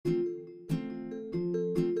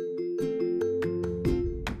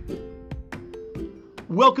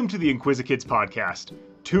Welcome to the Inquisikids podcast.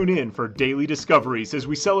 Tune in for daily discoveries as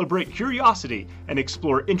we celebrate curiosity and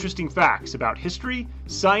explore interesting facts about history,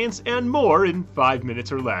 science, and more in 5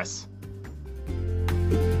 minutes or less.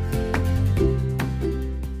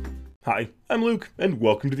 Hi, I'm Luke, and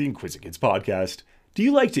welcome to the Inquisikids podcast. Do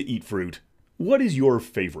you like to eat fruit? What is your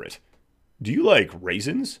favorite? Do you like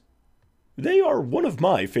raisins? They are one of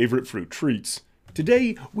my favorite fruit treats.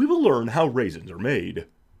 Today, we will learn how raisins are made.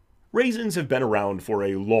 Raisins have been around for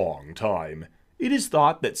a long time. It is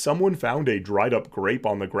thought that someone found a dried up grape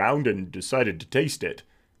on the ground and decided to taste it.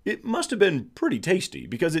 It must have been pretty tasty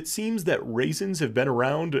because it seems that raisins have been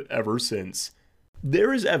around ever since.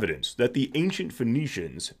 There is evidence that the ancient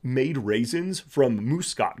Phoenicians made raisins from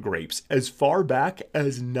muscat grapes as far back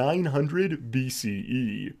as 900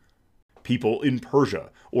 BCE. People in Persia,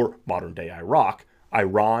 or modern-day Iraq,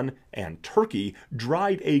 Iran, and Turkey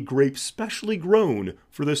dried a grape specially grown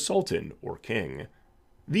for the sultan or king.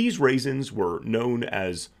 These raisins were known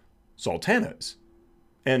as sultanas,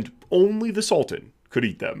 and only the sultan could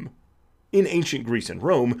eat them. In ancient Greece and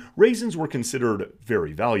Rome, raisins were considered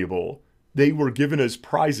very valuable. They were given as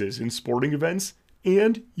prizes in sporting events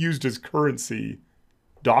and used as currency.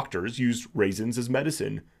 Doctors used raisins as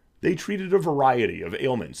medicine. They treated a variety of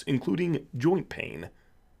ailments, including joint pain.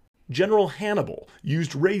 General Hannibal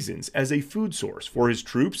used raisins as a food source for his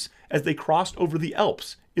troops as they crossed over the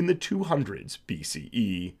Alps in the 200s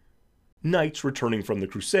BCE. Knights returning from the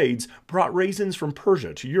Crusades brought raisins from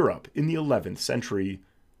Persia to Europe in the 11th century.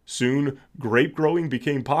 Soon, grape growing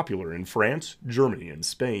became popular in France, Germany, and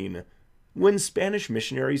Spain. When Spanish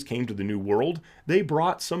missionaries came to the New World, they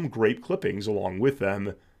brought some grape clippings along with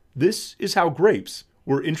them. This is how grapes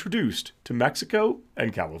were introduced to Mexico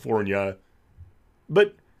and California.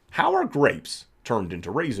 But how are grapes turned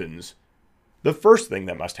into raisins? The first thing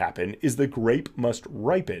that must happen is the grape must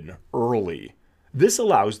ripen early. This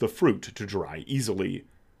allows the fruit to dry easily.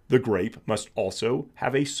 The grape must also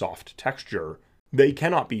have a soft texture. They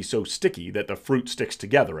cannot be so sticky that the fruit sticks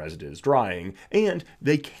together as it is drying, and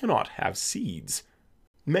they cannot have seeds.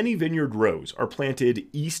 Many vineyard rows are planted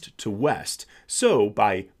east to west, so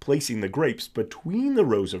by placing the grapes between the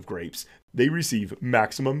rows of grapes, they receive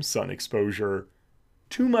maximum sun exposure.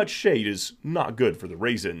 Too much shade is not good for the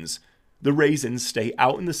raisins. The raisins stay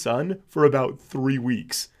out in the sun for about 3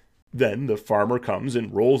 weeks. Then the farmer comes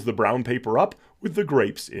and rolls the brown paper up with the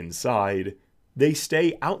grapes inside. They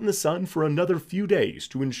stay out in the sun for another few days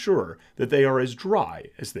to ensure that they are as dry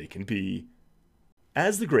as they can be.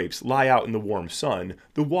 As the grapes lie out in the warm sun,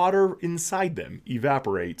 the water inside them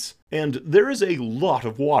evaporates. And there is a lot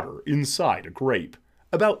of water inside a grape.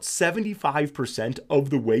 About 75% of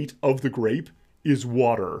the weight of the grape is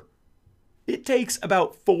water. It takes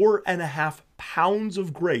about 4.5 pounds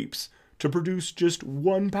of grapes to produce just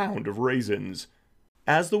 1 pound of raisins.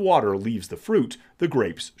 As the water leaves the fruit, the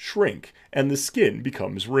grapes shrink and the skin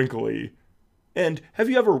becomes wrinkly. And have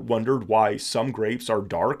you ever wondered why some grapes are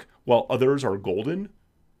dark while others are golden?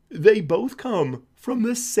 They both come from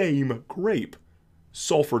the same grape.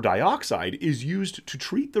 Sulfur dioxide is used to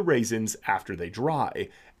treat the raisins after they dry,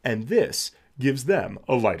 and this gives them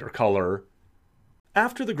a lighter color.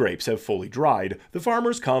 After the grapes have fully dried, the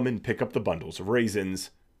farmers come and pick up the bundles of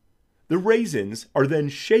raisins. The raisins are then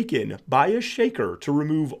shaken by a shaker to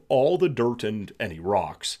remove all the dirt and any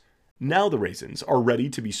rocks. Now the raisins are ready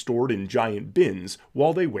to be stored in giant bins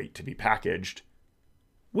while they wait to be packaged.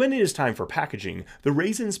 When it is time for packaging, the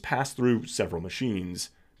raisins pass through several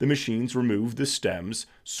machines. The machines remove the stems,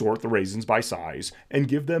 sort the raisins by size, and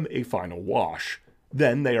give them a final wash.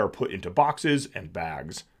 Then they are put into boxes and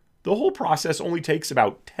bags. The whole process only takes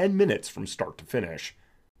about 10 minutes from start to finish.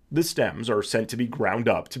 The stems are sent to be ground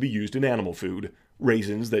up to be used in animal food.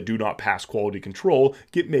 Raisins that do not pass quality control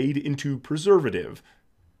get made into preservative.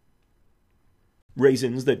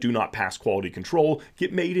 Raisins that do not pass quality control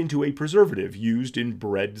get made into a preservative used in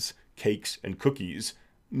breads, cakes, and cookies.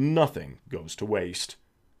 Nothing goes to waste.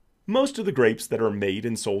 Most of the grapes that are made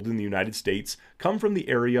and sold in the United States come from the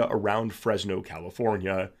area around Fresno,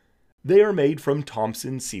 California. They are made from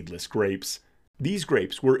Thompson seedless grapes. These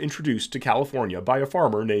grapes were introduced to California by a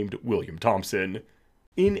farmer named William Thompson.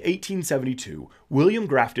 In 1872, William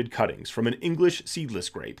grafted cuttings from an English seedless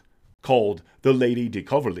grape, called the Lady de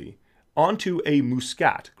Coverley, onto a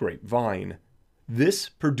muscat grape vine. This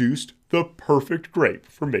produced the perfect grape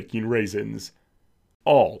for making raisins.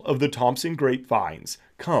 All of the Thompson grape vines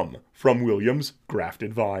come from William's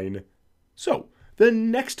grafted vine. So, the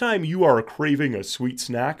next time you are craving a sweet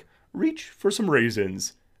snack, reach for some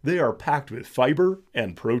raisins. They are packed with fiber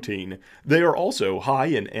and protein. They are also high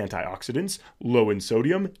in antioxidants, low in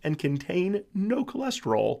sodium, and contain no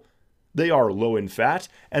cholesterol. They are low in fat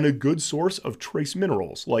and a good source of trace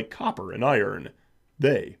minerals like copper and iron.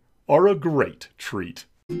 They are a great treat.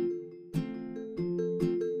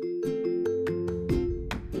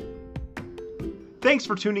 Thanks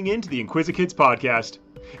for tuning in to the Inquisikids podcast.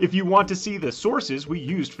 If you want to see the sources we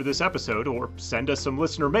used for this episode or send us some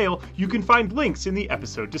listener mail, you can find links in the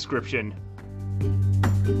episode description.